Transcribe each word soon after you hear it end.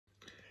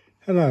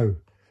Hello,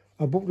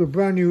 I bought the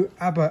brand new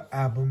ABBA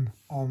album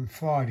on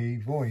Friday,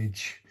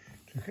 Voyage.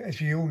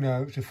 As you all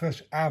know, it's the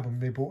first album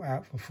they brought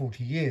out for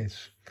 40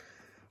 years.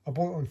 I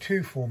bought it on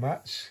two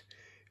formats.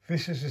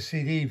 This is the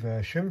CD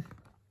version,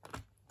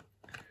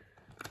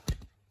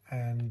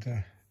 and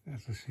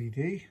that's the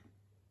CD.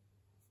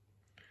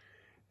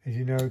 As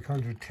you know, it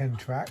comes with 10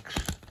 tracks.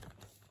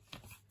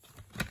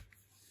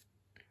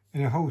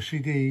 And the whole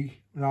CD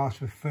lasts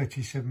for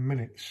 37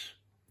 minutes.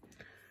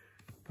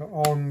 But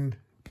on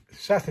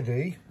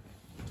Saturday,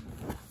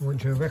 I went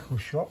to a record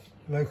shop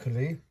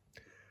locally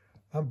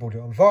and bought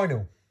it on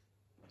vinyl.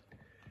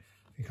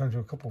 It comes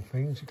with a couple of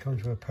things. It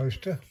comes with a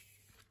poster.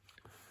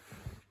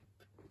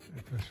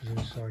 The poster's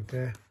inside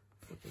there.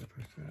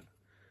 So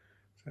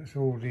that's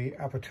all the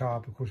avatar,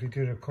 because they're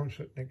doing a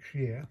concert next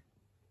year.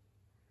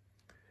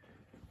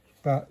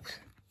 But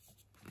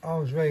I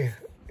was very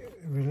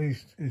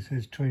released, it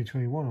says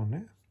 2021 on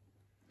it.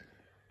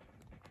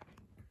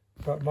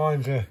 But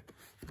mine's a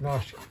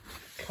nice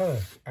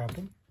colour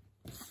album.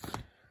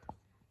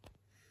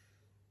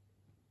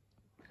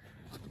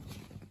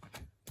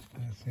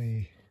 That's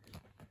the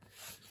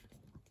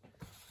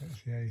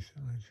A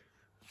side.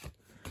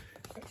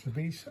 That's the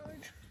B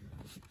side.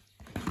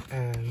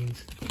 And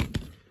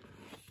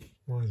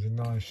mine's a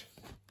nice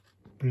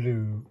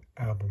blue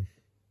album.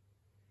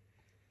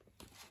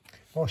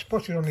 Well, I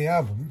spotted on the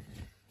album,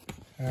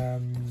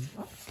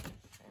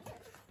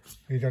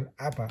 we've done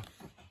ABBA.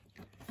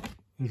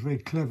 It's very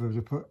clever.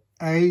 They put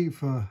A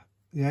for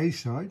the A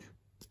side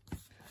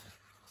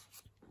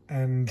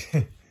and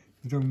they've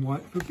done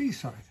white for B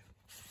side.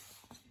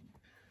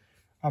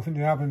 I think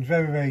the album's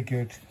very, very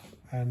good,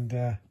 and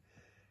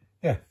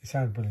yeah, it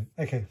sounds brilliant.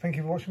 Okay, thank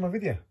you for watching my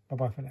video. Bye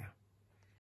bye for now.